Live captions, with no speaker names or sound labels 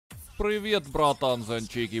Привет, bratans and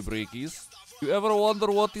cheeky breakies. You ever wonder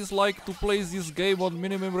what it's like to play this game on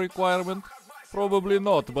minimum requirement? Probably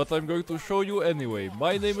not, but I'm going to show you anyway.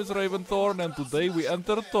 My name is Raventhorn and today we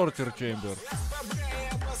enter Torture Chamber.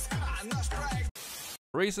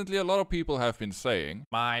 Recently a lot of people have been saying,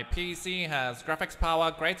 my PC has graphics power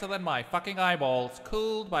greater than my fucking eyeballs,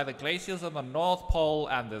 cooled by the glaciers on the North Pole,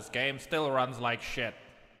 and this game still runs like shit.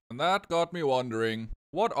 And that got me wondering,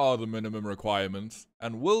 what are the minimum requirements,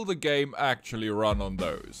 and will the game actually run on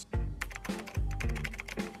those?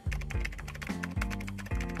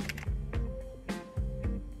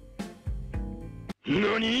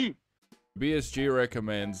 NANI?! BSG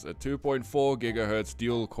recommends a 2.4 GHz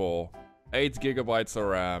dual core, 8 GB of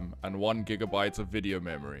RAM, and 1 GB of video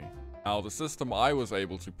memory. Now the system I was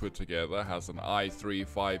able to put together has an i3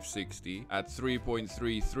 560 at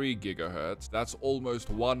 3.33 GHz. That's almost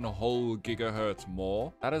 1 whole gigahertz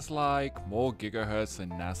more. That is like more gigahertz than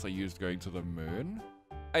NASA used going to the moon.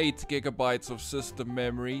 8 GB of system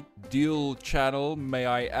memory, dual channel may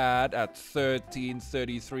I add at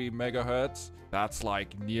 1333 MHz. That's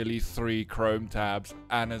like nearly 3 Chrome tabs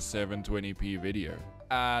and a 720p video.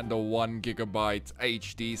 And a 1 GB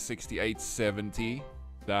HD 6870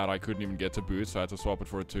 that I couldn't even get to boot, so I had to swap it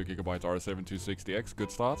for a 2 GB R7 260X.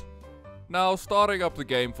 Good start. Now, starting up the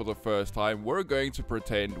game for the first time, we're going to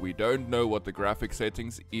pretend we don't know what the graphic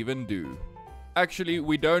settings even do. Actually,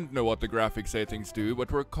 we don't know what the graphic settings do,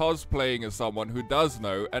 but we're cosplaying as someone who does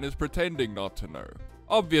know and is pretending not to know.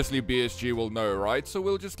 Obviously BSG will know, right? So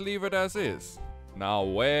we'll just leave it as is. Now,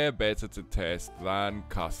 where better to test than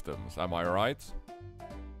customs, am I right?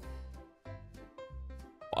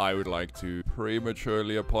 I would like to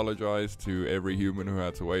prematurely apologize to every human who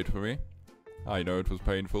had to wait for me. I know it was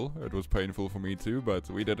painful. It was painful for me too, but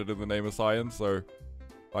we did it in the name of science, so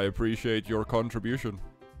I appreciate your contribution.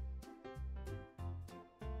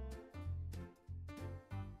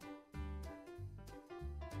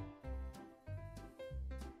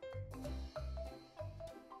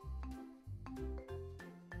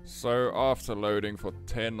 So after loading for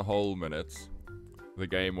 10 whole minutes, the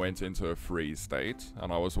game went into a freeze state,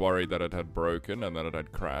 and I was worried that it had broken and that it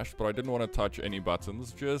had crashed, but I didn't want to touch any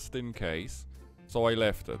buttons just in case, so I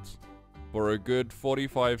left it. For a good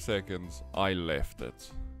 45 seconds, I left it.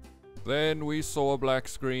 Then we saw a black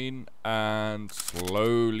screen, and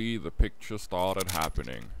slowly the picture started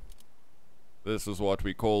happening. This is what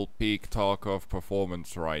we call peak Tarkov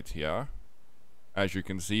performance right here. As you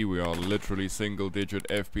can see, we are literally single-digit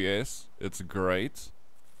FPS. It's great.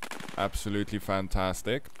 Absolutely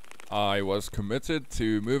fantastic. I was committed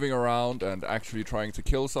to moving around and actually trying to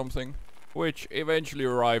kill something, which eventually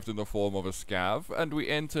arrived in the form of a scav, and we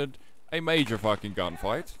entered a major fucking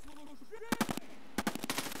gunfight.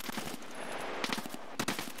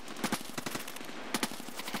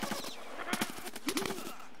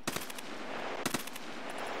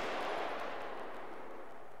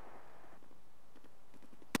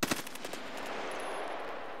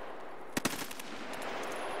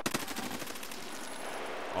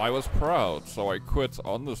 I was proud, so I quit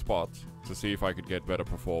on the spot to see if I could get better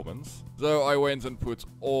performance. So I went and put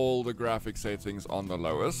all the graphic settings on the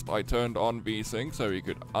lowest. I turned on VSync so we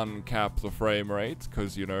could uncap the frame rate,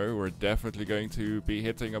 because, you know, we're definitely going to be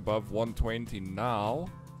hitting above 120 now.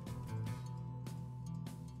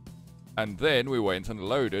 And then we went and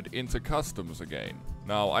loaded into customs again.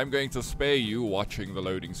 Now, I'm going to spare you watching the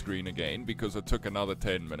loading screen again, because it took another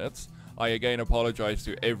 10 minutes. I again apologize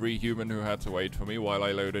to every human who had to wait for me while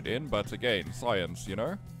I loaded in, but again, science, you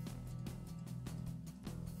know?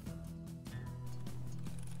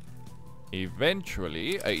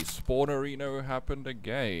 Eventually, a spawnerino happened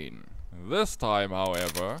again. This time,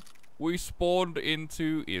 however, we spawned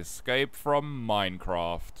into Escape from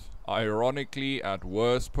Minecraft. Ironically, at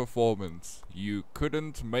worst performance. You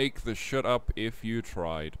couldn't make the shit up if you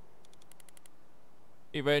tried.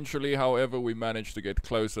 Eventually, however, we managed to get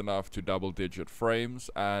close enough to double-digit frames,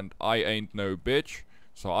 and I ain't no bitch,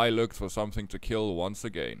 so I looked for something to kill once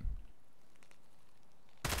again.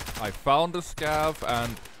 I found a scav,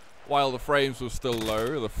 and while the frames were still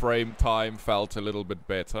low, the frame time felt a little bit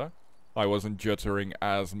better. I wasn't jittering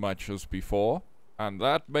as much as before, and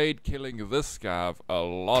that made killing this scav a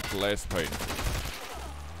lot less painful.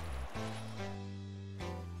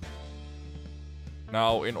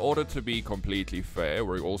 Now, in order to be completely fair,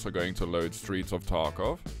 we're also going to load Streets of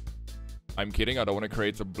Tarkov. I'm kidding, I don't want to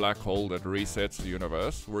create a black hole that resets the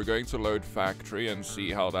universe. We're going to load Factory and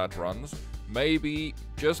see how that runs. Maybe,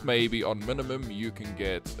 just maybe, on minimum you can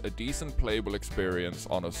get a decent playable experience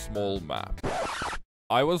on a small map.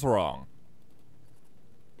 I was wrong.